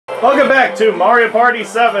Welcome back to Mario Party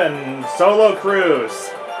 7 Solo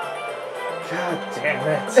Cruise. God damn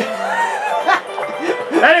it.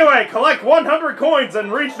 Anyway, collect 100 coins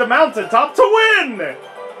and reach the mountaintop to win!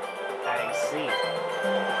 I see.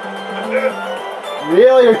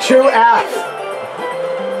 Really, your true F.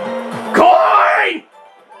 Coin!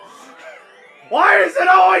 Why is it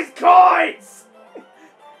always coins?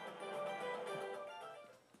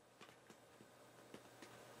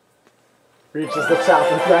 Reaches the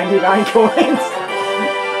top with 99 coins.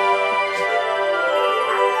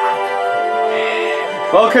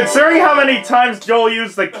 Well, considering how many times Joel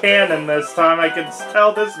used the cannon this time, I can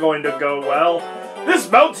tell this is going to go well.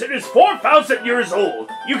 This mountain is 4,000 years old.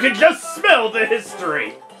 You can just smell the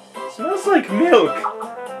history. Smells like milk.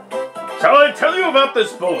 Shall I tell you about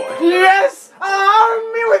this boy? Yes!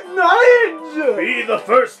 Arm me with knowledge! Be the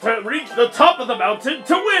first to reach the top of the mountain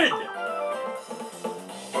to win!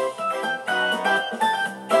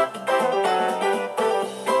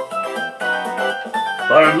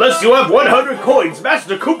 But unless you have 100 coins,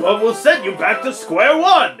 Master Koopa will send you back to square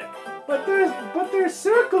one! But there's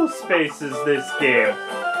circle spaces this game.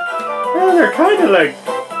 Yeah, they're kind of like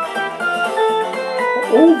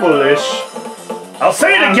ovalish. I'll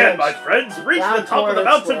say it again, my friends. Reach the top of the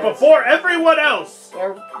mountain before everyone else.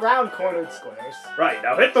 They're round cornered squares. Right,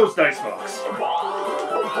 now hit those dice blocks.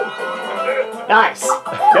 Nice.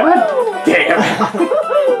 God damn.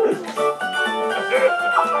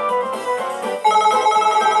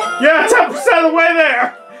 Yeah, 10% of the way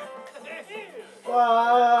there!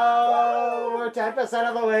 Whoa, we're 10%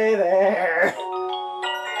 of the way there.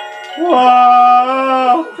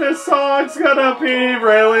 Whoa, this song's gonna be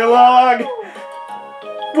really long.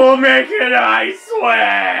 We'll make it, I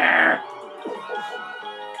swear!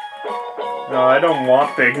 No, I don't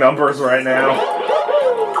want big numbers right now.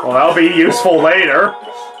 Well, that'll be useful later.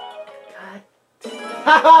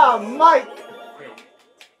 Haha, Mike!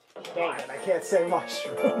 Dang it, I can't say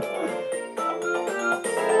mushroom.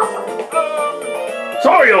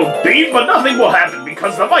 Sorry, old bean, but nothing will happen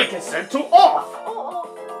because the mic is set to off.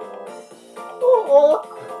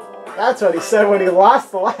 That's what he said when he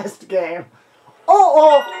lost the last game.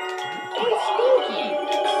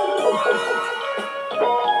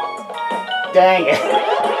 Dang it.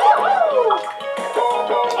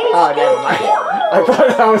 Oh, never mind. I thought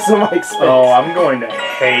that was the mic's face. Oh, I'm going to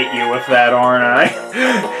hate you with that, aren't I?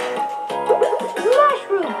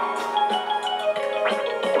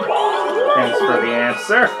 Thanks for the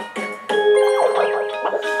answer.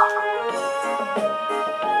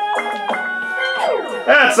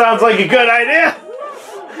 That sounds like a good idea.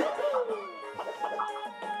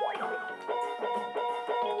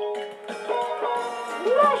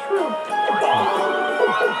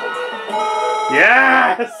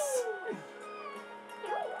 Yes!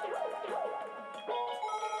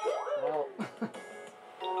 Well,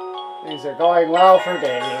 things are going well for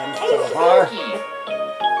Damion so far.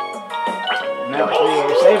 No,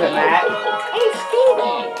 we're saving that.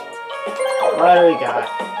 What do we got?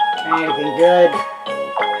 Anything good?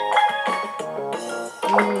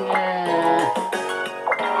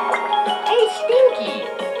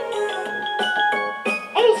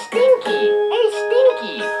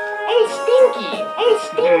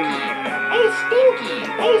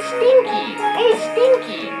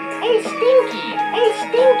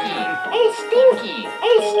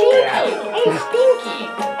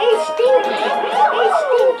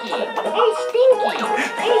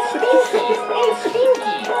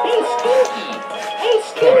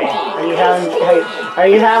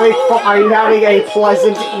 Are you having a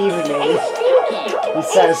pleasant evening? He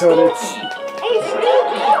says when it's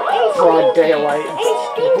broad daylight,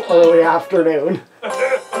 it's early afternoon.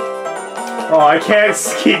 Oh, I can't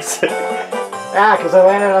keep saying. Ah, because I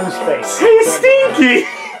landed on his face. Hey, Stinky!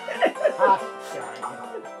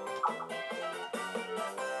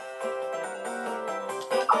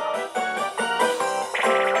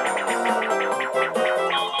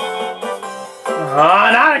 Oh,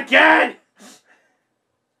 not again!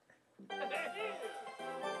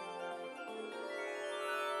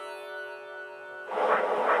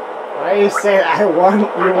 Why do you say that? You won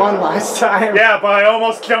last time. Yeah, but I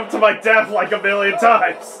almost jumped to my death like a million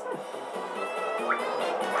times.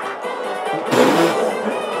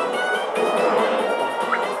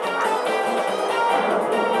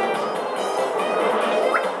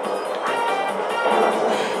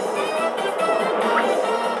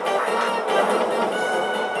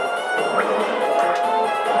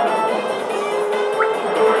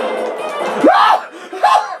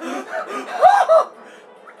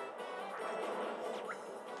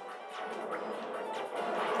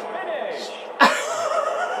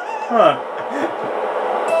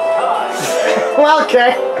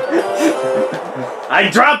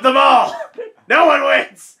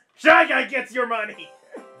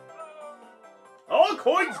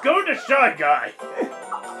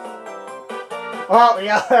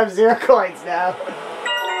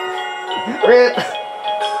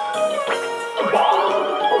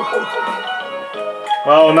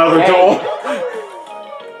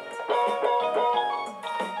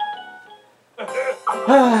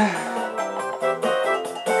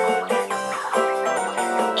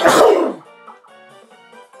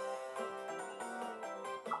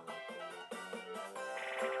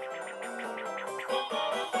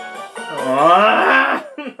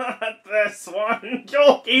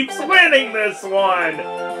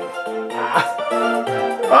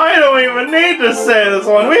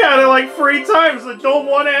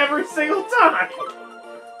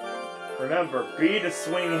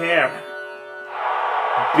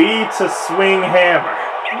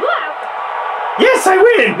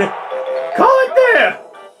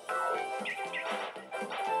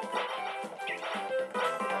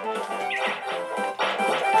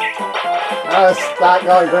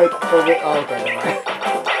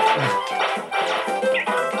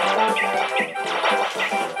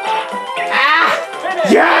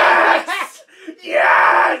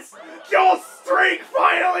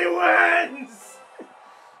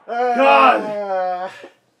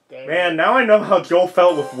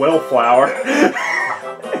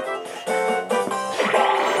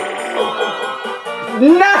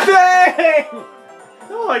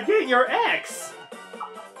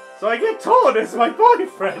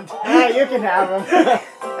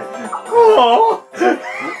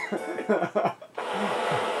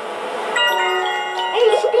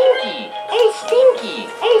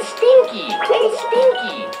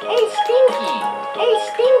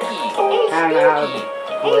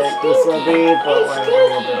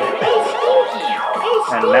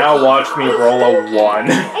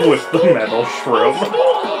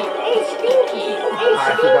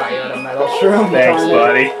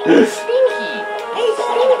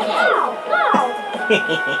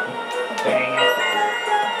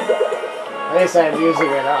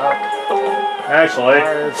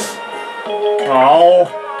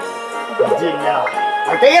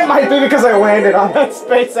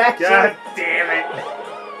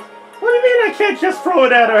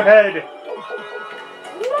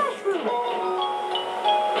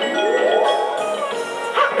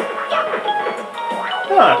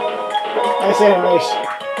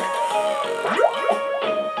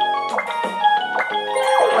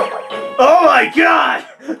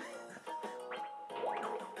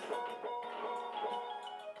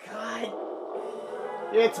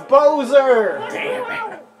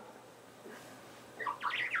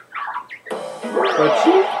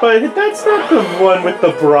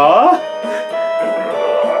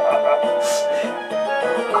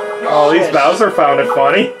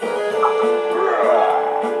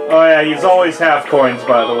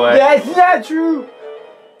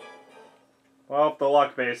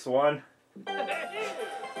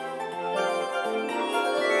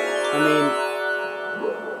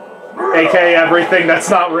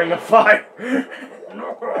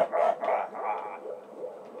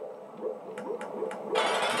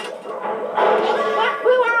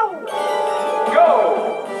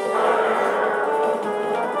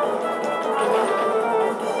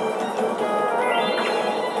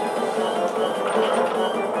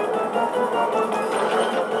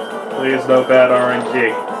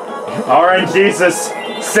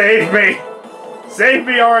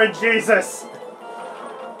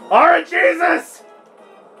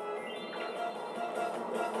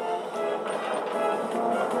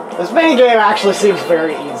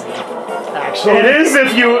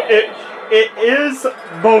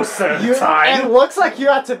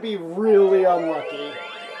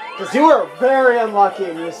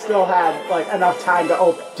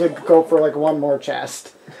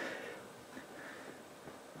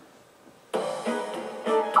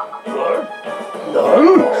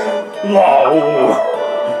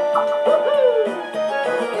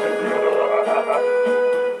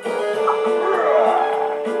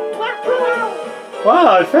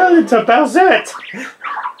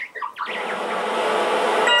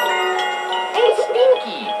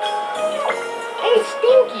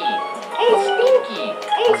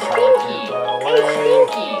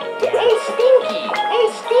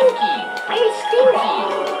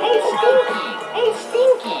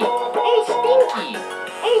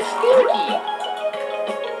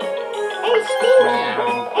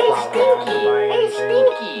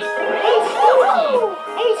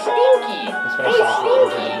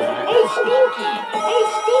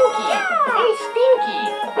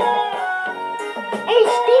 Hey,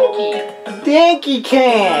 Stinky! Dinky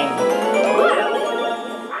King!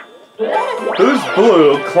 Who's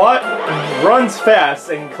blue, runs fast,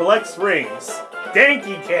 and collects rings?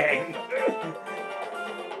 Danky King!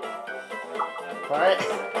 What?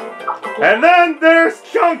 And then there's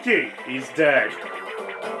Chunky! He's dead.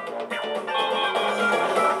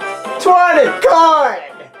 20 card!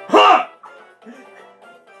 Huh!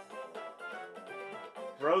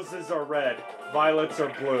 Roses are red, violets are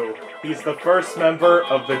blue. He's the first member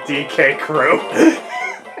of the DK crew.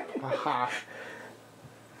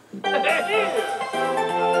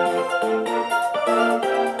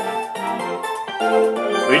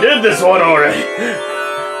 We did this one already.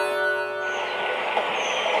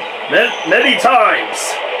 Many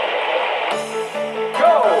times.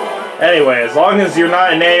 Go! Anyway, as long as you're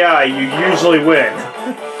not an AI, you usually win.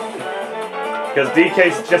 Because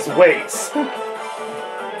DK just waits.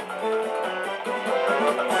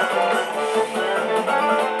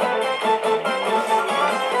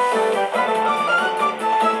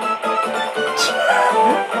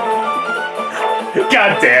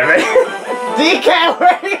 God damn it. DK,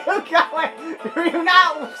 where are you going? Are you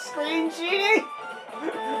not screen cheating?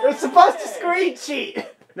 You're supposed to screen cheat.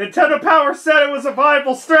 Nintendo Power said it was a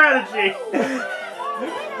viable strategy.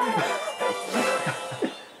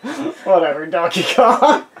 Whatever, Donkey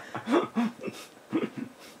Kong.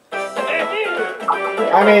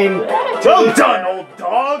 I mean, Well done, old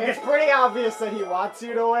dog. it's pretty obvious that he wants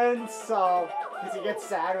you to win, so because he gets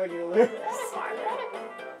sad when you lose.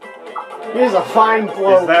 He's a fine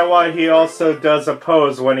bloke. Is that why he also does a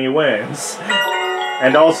pose when he wins?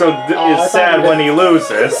 And also is sad when he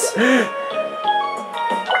loses?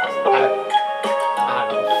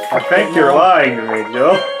 I think you're lying to me,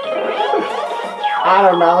 Joe. I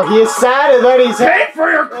don't know. He's sad and then he's Pay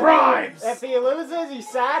for your crimes! If he loses, he's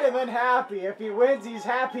sad and then happy. If he wins, he's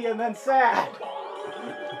happy and then sad.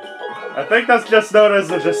 I think that's just known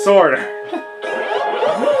as a disorder.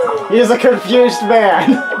 He's a confused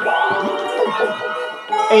man.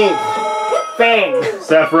 8. Thing.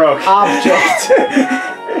 Sephiroth. Object.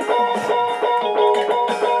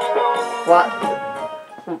 What?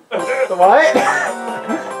 What?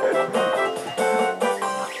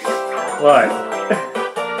 What?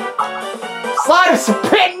 Slide of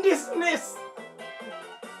stupendousness!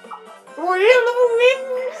 Will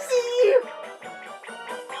whimsy!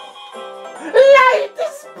 Light the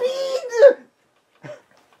speed!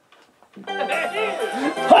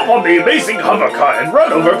 Hop on the amazing hover car and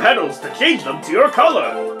run over pedals to change them to your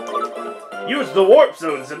color. Use the warp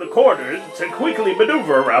zones in the corners to quickly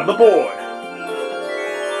maneuver around the board.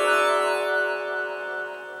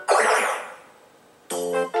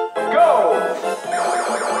 Go!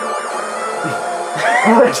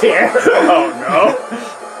 Oh dear. Oh no.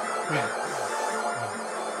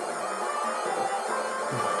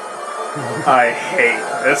 I hate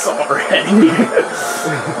this already.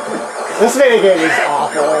 This minigame is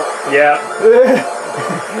awful. Yeah.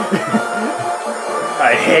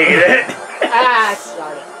 I hate it. Ah,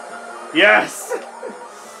 start it. Yes.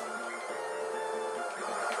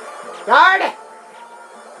 Darn it!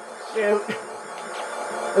 Shoot.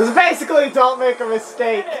 This is basically don't make a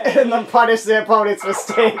mistake and then punish the opponent's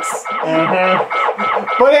mistakes.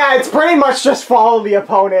 But yeah, it's pretty much just follow the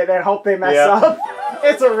opponent and hope they mess up.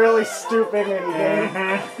 It's a really stupid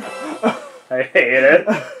minigame. I hate it.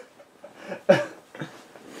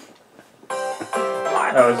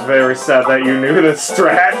 I was very sad that you knew the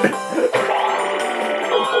strat.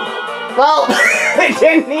 Well, it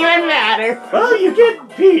didn't even matter. Well, you get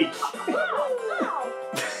Peach.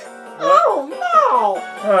 Oh no!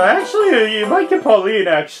 Actually, you might get Pauline,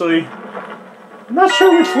 actually. I'm not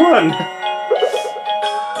sure which one.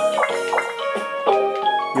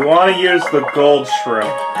 You want to use the gold shrimp.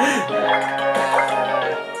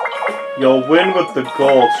 You'll win with the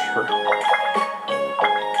gold shrimp.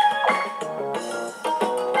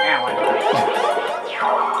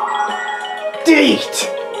 Delete!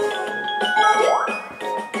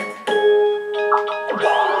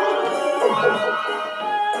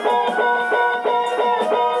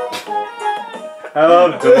 I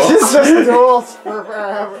love duels. This is just duels for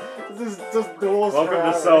forever. This is just duels Welcome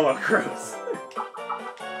forever. to Solo Cruise.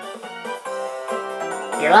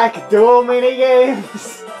 You like duel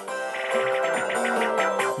minigames?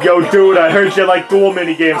 Yo, dude, I heard you like duel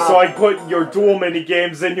minigames, so I put your duel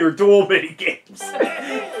minigames in your duel minigames.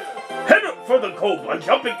 Head up for the gold by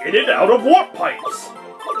jumping in and out of warp pipes.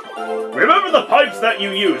 Remember the pipes that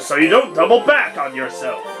you use so you don't double back on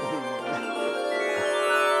yourself.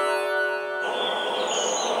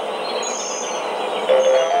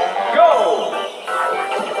 Go!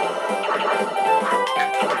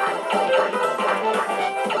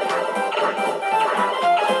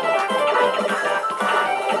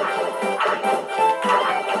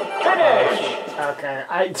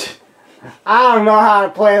 I don't know how to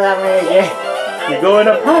play that mini game. You go in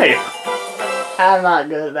a pipe. I'm not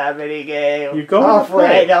good at that mini game. You go Hopefully in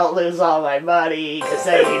a pipe. I don't lose all my money because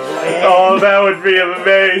I usually win. Oh, that would be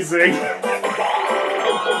amazing.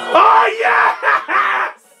 Oh,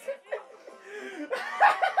 yes!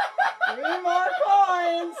 3 more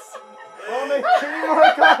coins! Only 3 more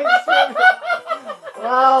coins for me.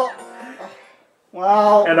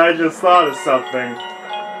 Well. And I just thought of something.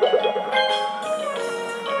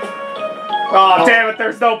 Oh, damn it,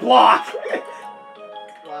 there's no block!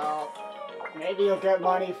 Well, maybe you'll get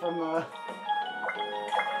money from the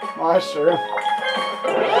mushroom.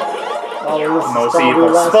 Oh, this is Most probably evil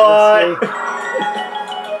less spot! risky.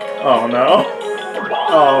 Oh no.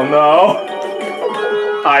 Oh no.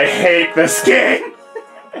 I hate this game!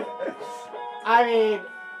 I mean,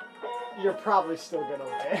 you're probably still gonna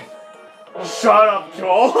win. Shut up,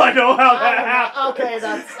 Joel. I know how that happens. Okay,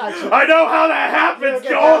 that's actually. I know how that happens, You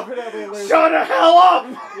can Joel. definitely lose. Shut the hell up.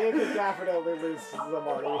 You can definitely lose the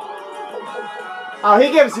money. Oh,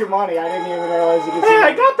 he gives you money. I didn't even realize he gives you Hey,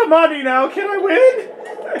 money. I got the money now. Can I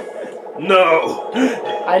win? No.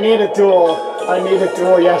 I need a duel. I need a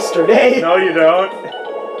duel yesterday. No, you don't.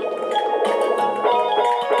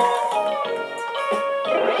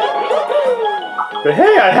 But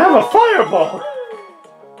hey, I have a fireball.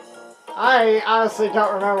 I honestly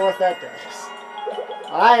don't remember what that does.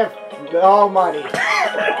 I have no money.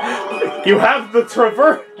 You have the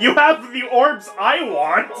You have the orbs I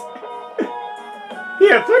want.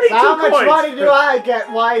 Yeah, 32 So how much coins. money do I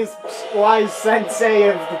get, wise sensei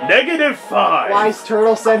of -5. wise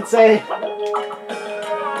turtle sensei?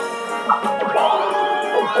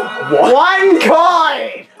 What? 1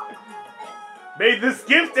 coin! May this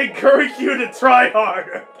gift encourage you to try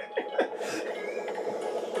harder.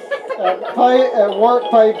 At work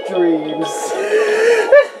pipe dreams.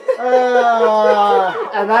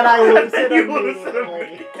 And then I lose it You lose it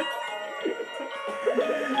immediately.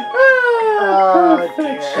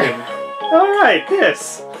 Perfection. Alright,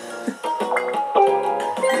 this.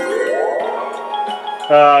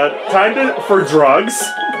 Time for drugs.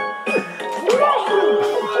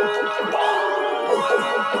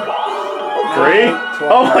 3.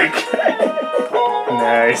 Oh my god.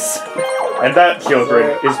 Nice. And that,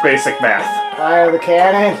 children, is basic math. Fire the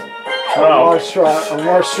cannon. No. More shrooms.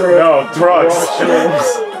 No, drugs. More shrooms.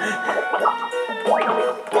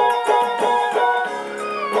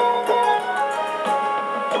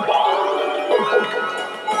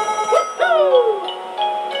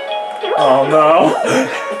 Oh no.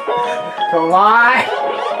 Come on.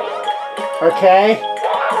 Okay.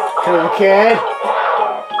 Cool kid.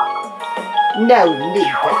 No need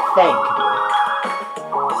to thank me.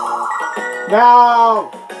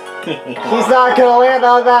 No! He's not gonna land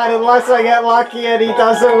on that unless I get lucky and he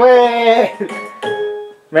doesn't win!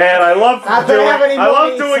 Man, I love Not that I have any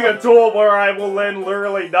money, doing so- a duel where I will win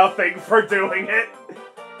literally nothing for doing it.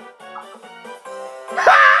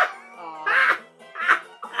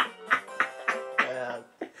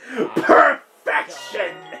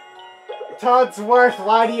 Perfection! Toadsworth,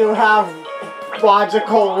 why do you have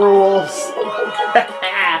logical rules?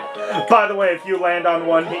 By the way, if you land on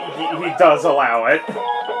one, he does allow it.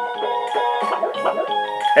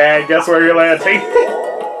 And guess where you're landing?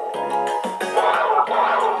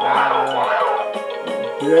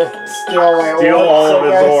 Steal all of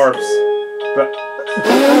his orbs. But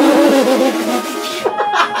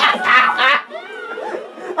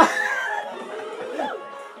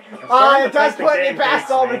it does put me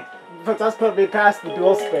past all the... But does put me past the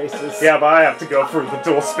dual spaces. yeah, but I have to go through the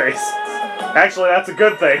dual space. Actually, that's a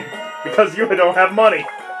good thing, because you don't have money.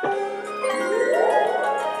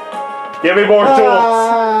 Give me more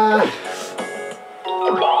duels.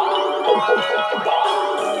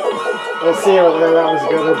 We'll see whether that was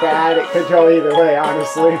good or bad. It could go either way,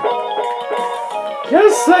 honestly.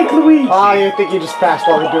 Just like Luigi. Oh, you think you just passed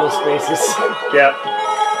all the dual spaces. Yep.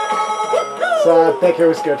 So I think it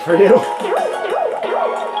was good for you.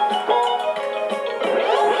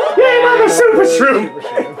 Yay, another Super Shroom! Super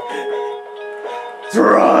Shroom.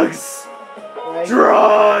 Drugs! Like,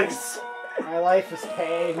 Drugs! my life is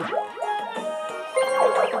pain.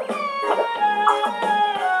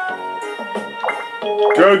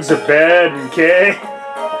 Drugs are bad, okay?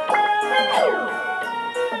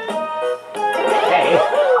 Hey.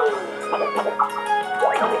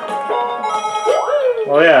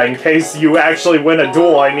 Well, yeah, in case you actually win a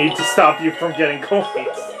duel, I need to stop you from getting coins.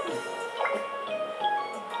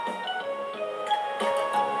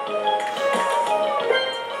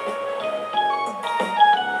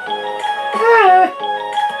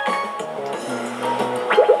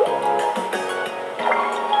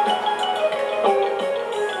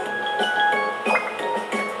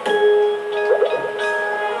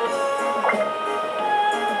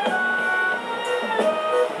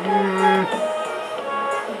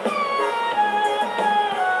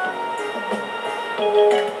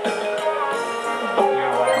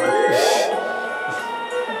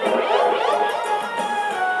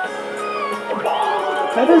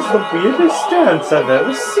 That is the weirdest dance I've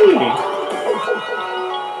ever seen.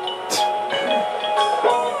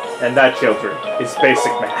 And that, children, is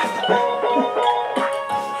basic math.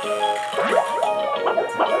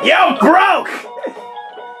 You broke!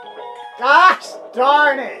 Gosh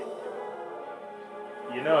darn it!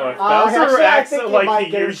 You know, if Bowser acts like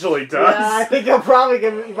he usually does... Yeah, I think he'll probably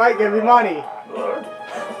he might give me money.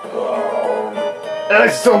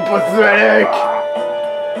 That's so pathetic!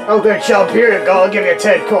 Okay, Chump, here you go, I'll give you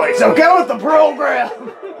 10 coins. So get with the program!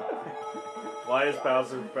 Why is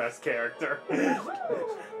Bowser the best character?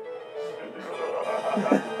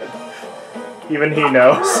 Even he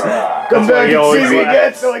knows. Come back and see me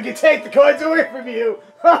again so I can take the coins away from you!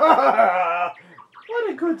 What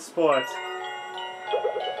a good sport.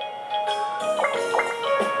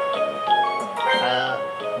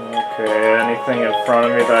 Okay, anything in front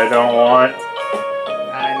of me that I don't want?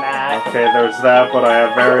 Okay, there's that, but I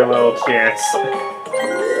have very little chance.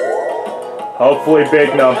 Hopefully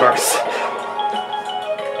big numbers.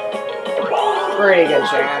 Pretty good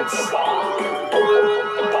chance.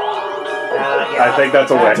 Yeah, I think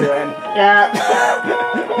that's a win. Yeah.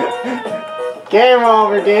 Game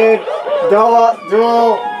over, dude.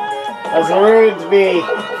 Duel has ruined me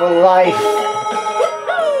for life.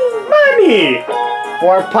 Money!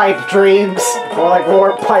 Warp pipe dreams. More like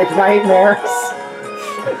warp pipe nightmares.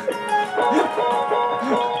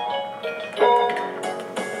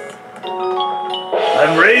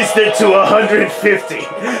 I've raised it to 150.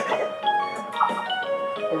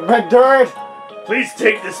 Red Dirt. Please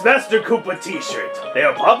take this Master Koopa t-shirt. They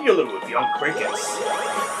are popular with young crickets.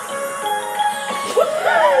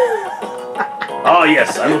 Oh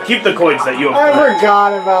yes, I will keep the coins that you have I collected.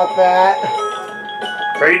 forgot about that.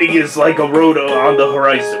 Training is like a road on the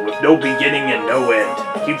horizon with no beginning and no end.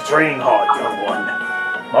 Keep training hard, young one.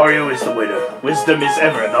 Mario is the winner. Wisdom is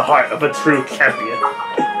ever in the heart of a true champion.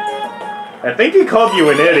 I think he called you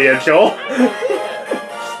an idiot, Joel.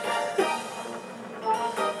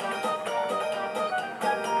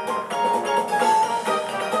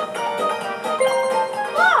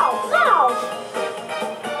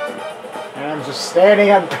 I'm just standing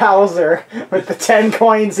on Bowser with the 10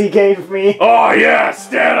 coins he gave me. Oh yeah,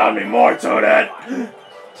 stand on me more, Toadette!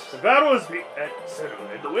 The battle is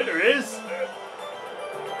the winner is...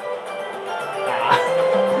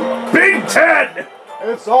 Big Ten!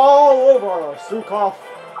 It's all over, Sukov.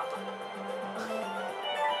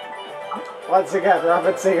 Once again,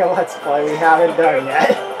 referencing a Let's Play we haven't done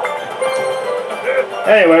yet.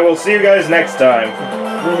 Anyway, we'll see you guys next time.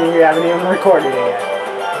 We haven't even recorded it yet.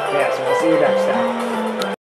 Yeah, so we'll see you next time.